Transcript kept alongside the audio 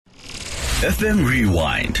FM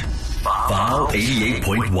Rewind. Vow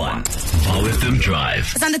 88.1. Vow FM Drive.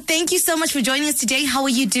 Asanda, thank you so much for joining us today. How are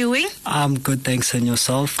you doing? I'm good, thanks. And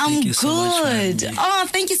yourself? I'm Thank you so much for having good. me. Oh,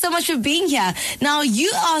 thank you so much for being here. Now,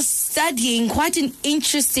 you are studying quite an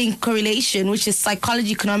interesting correlation, which is psychology,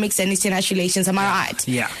 economics, and international relations. Am I right?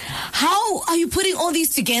 Yeah. How are you putting all these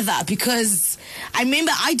together? Because I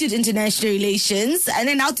remember I did international relations, and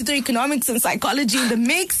then now to throw economics and psychology in the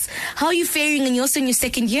mix. How are you faring? And you're also in your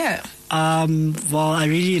second year. Well, I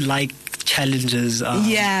really like challenges.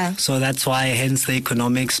 Yeah. So that's why, hence the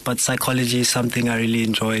economics. But psychology is something I really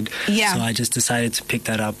enjoyed. Yeah. So I just decided to pick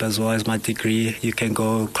that up as well as my degree. You can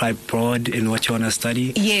go quite broad in what you want to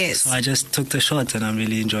study. Yes. So I just took the shot and I'm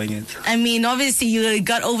really enjoying it. I mean, obviously, you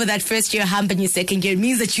got over that first year hump in your second year. It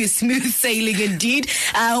means that you're smooth sailing indeed.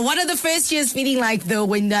 What are the first years feeling like, though,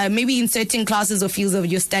 when maybe in certain classes or fields of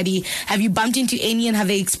your study, have you bumped into any and have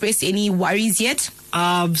they expressed any worries yet?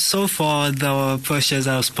 So far, the first years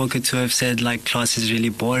I've spoken to have said, like, class is really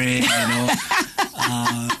boring, you know.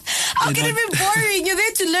 How can it be boring? You're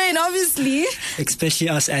there to learn, obviously. Especially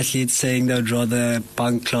us athletes saying they'd rather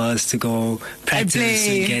bunk class to go practice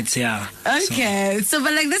and get, yeah. Okay, so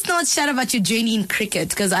but like, let's not chat about your journey in cricket,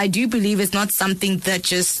 because I do believe it's not something that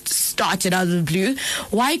just started out of the blue.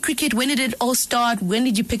 Why cricket? When did it all start? When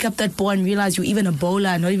did you pick up that ball and realize you're even a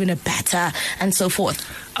bowler, not even a batter, and so forth?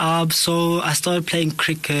 So I started playing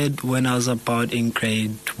cricket when I was about in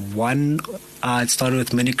grade 1. It started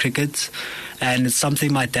with mini cricket, and it's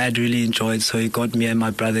something my dad really enjoyed, so he got me and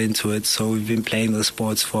my brother into it. So we've been playing the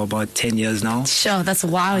sports for about 10 years now. Sure, that's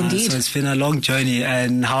wow indeed. So it's been a long journey,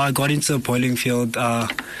 and how I got into the bowling field,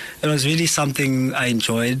 it was really something I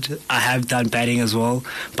enjoyed. I have done batting as well,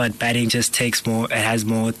 but batting just takes more, it has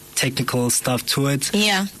more technical stuff to it.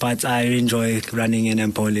 Yeah. But I enjoy running in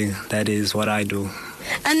and bowling. That is what I do.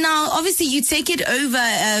 And now, obviously, you take it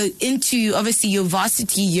over into, obviously, your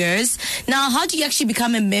varsity years. Now, how do you actually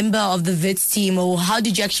become a member of the Wits team? Or how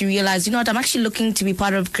did you actually realize, you know what, I'm actually looking to be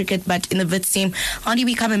part of cricket, but in the Wits team? How do you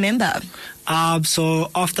become a member? So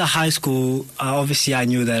after high school, obviously I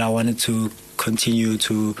knew that I wanted to continue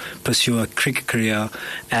to pursue a cricket career,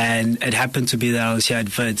 and it happened to be that I was here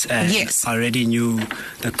at Wits, and yes. I already knew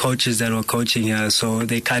the coaches that were coaching here, so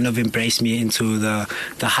they kind of embraced me into the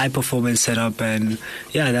high performance setup, and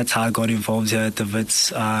yeah, that's how I got involved here at the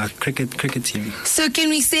Wits cricket team. So can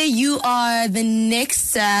we say you are the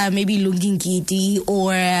next maybe Lungingiti,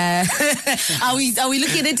 or are we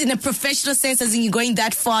looking at it in a professional sense, as in you're going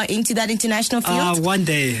that far into that international field? One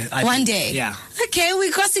day. One day. Yeah. Okay,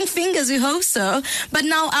 we're crossing fingers, we hope so. But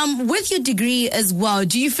now, with your degree as well,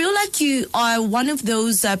 do you feel like you are one of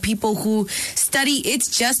those people who study it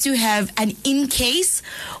just to have an in case?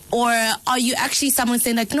 Or are you actually someone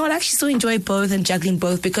saying like, no, I actually so enjoy both and juggling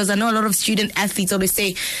both? Because I know a lot of student athletes always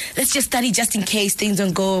say, let's just study just in case things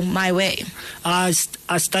don't go my way. I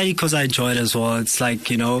study because I enjoy it as well. It's like,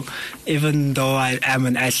 you know, even though I am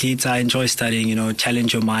an athlete, I enjoy studying, you know,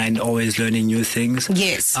 challenge your mind, always learning new things.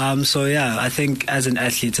 Yes. So yeah, I think as an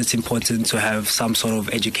athlete, it's important to have some sort of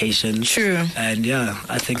education. True. And yeah,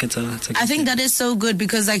 I think it's a good I think thing. that is so good,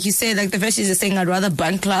 because like you said, like the first is saying I'd rather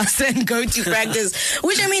bunk class than go to practice,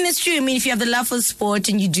 which I mean, it's true. I mean, if you have the love for sport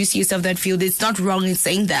and you do see yourself that field, it's not wrong in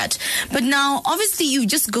saying that. But now, obviously, you've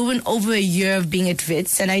just gone over a year of being at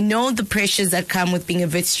Wits, and I know the pressures that come with being a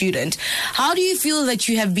Wits student. How do you feel that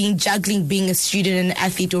you have been juggling being a student and an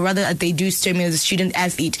athlete, or rather that they do term you as a student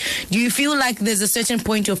athlete? Do you feel like there's a certain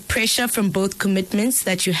point of pressure from both commitments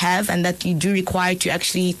that you have and that you do require to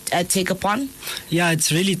actually take upon? Yeah,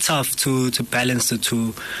 it's really tough to balance the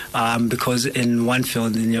two, because in one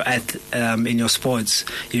field, in your sports,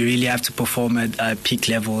 you really have to perform at a peak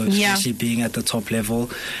level, especially being at the top level,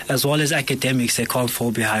 as well as academics. They can't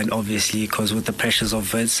fall behind, obviously, because with the pressures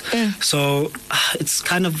of Wits. So it's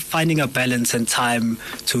kind of finding a balance and time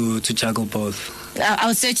to juggle both. I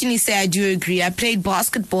would certainly say I do agree. I played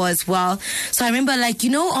basketball as well. So I remember, like, you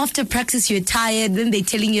know, after practice, you're tired. Then they're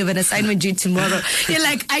telling you of an assignment due tomorrow. You're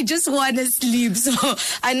like, I just want to sleep. So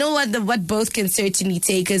I know what both can certainly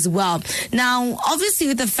take as well. Now, obviously,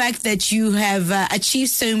 with the fact that you have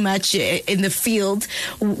achieved so much in the field,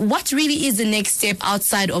 what really is the next step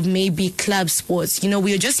outside of maybe club sports? You know,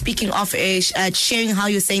 we were just speaking of sharing how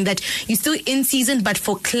you're saying that you're still in season, but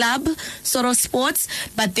for club sort of sports.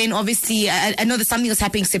 But then obviously, I know something was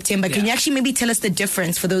happening in September. Can you actually maybe tell us the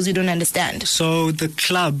difference for those who don't understand? So the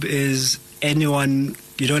club is anyone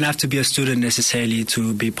you don't have to be a student necessarily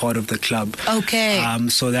to be part of the club. Okay.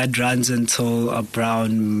 So that runs until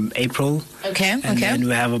around April. Okay. And then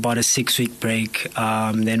we have about a 6-week break.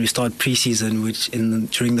 Then we start pre-season, which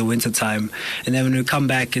during the winter time. And then when we come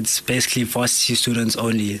back, it's basically varsity students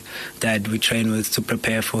only that we train with to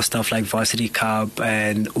prepare for stuff like Varsity Cup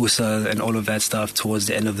and USA and all of that stuff towards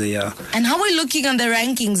the end of the year. And how are we looking on the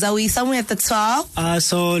rankings? Are we somewhere at the top?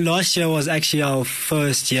 So last year was actually our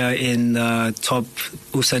first year in the top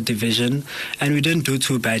USA division, and we didn't do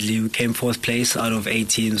too badly. We came 4th place out of 8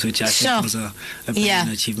 teams, which I think was a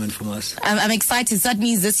brilliant achievement from us. I'm excited. So that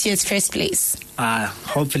means this year's first place.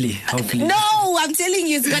 Hopefully. No, I'm telling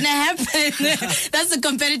you, it's going to happen. That's the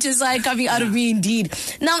competitive side coming out of me, indeed.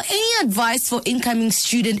 Now, any advice for incoming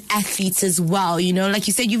student athletes as well? You know, like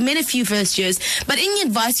you said, you've met a few first years, but any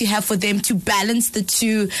advice you have for them to balance the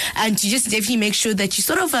two and to just definitely make sure that you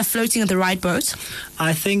sort of are floating on the right boat?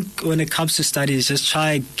 I think when it comes to studies, just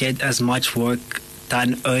try to get as much work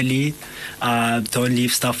done early. Don't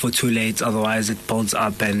leave stuff for too late, otherwise it builds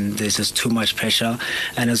up and there's just too much pressure.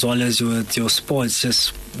 And as well as with your sports,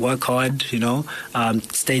 just work hard,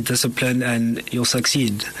 stay disciplined and you'll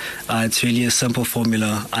succeed. It's really a simple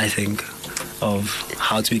formula, I think, of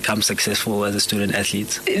how to become successful as a student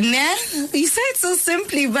athlete. Nah, you say it so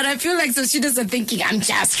simply, but I feel like some students are thinking, I'm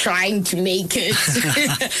just trying to make it.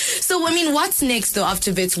 So, I mean, what's next though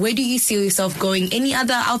after Wits? Where do you see yourself going? Any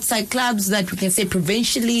other outside clubs that we can say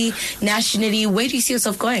provincially, nationally? Where do you see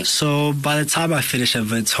yourself going? So, by the time I finish at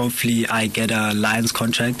Wits, hopefully I get a Lions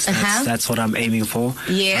contract. That's what I'm aiming for.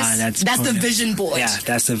 Yes, that's the vision board. Yeah,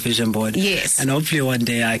 that's the vision board. Yes. And hopefully one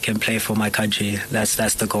day I can play for my country. That's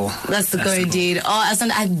the goal. That's the goal indeed. Oh,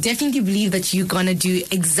 Asanda, I definitely believe that you're going to do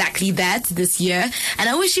exactly that this year. And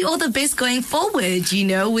I wish you all the best going forward,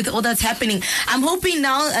 with all that's happening. I'm hoping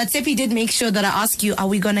now, Tsepi did make sure that I ask you, are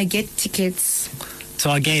we going to get tickets to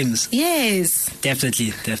our games? Yes.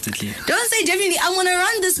 Definitely. Don't say definitely. I'm going to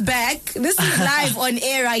run this back. This is live on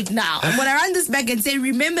air right now. I'm going to run this back and say,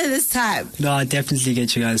 remember this time. No, I'll definitely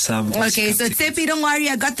get you guys some. Okay, so Tsepi, don't worry.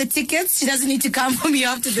 I got the tickets. She doesn't need to come for me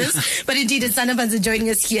after this. But indeed, it's Mpanza joining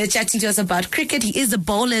us here, chatting to us about cricket. He is a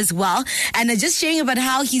bowler as well. And just sharing about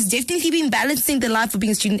how he's definitely been balancing the life of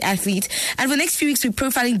being a student athlete. And for the next few weeks, we're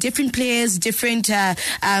profiling different players, different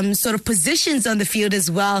sort of positions on the field as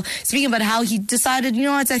well. Speaking about how he decided, you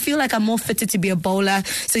know what, I feel like I'm more fitted to be a bowler.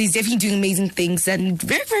 So he's definitely doing amazing things. And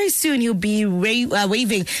very, very soon he'll be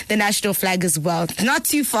waving the national flag as well. Not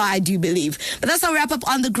too far, I do believe. But that's our wrap up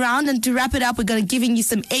on the ground. And to wrap it up, we're going to giving you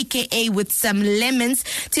some AKA with some lemons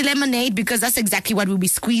to lemonade, because that's exactly what we'll be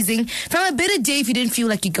squeezing from a bitter day if you didn't feel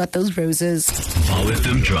like you got those roses. Vow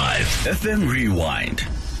FM Drive. FM Rewind.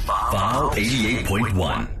 Vow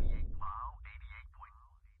 88.1.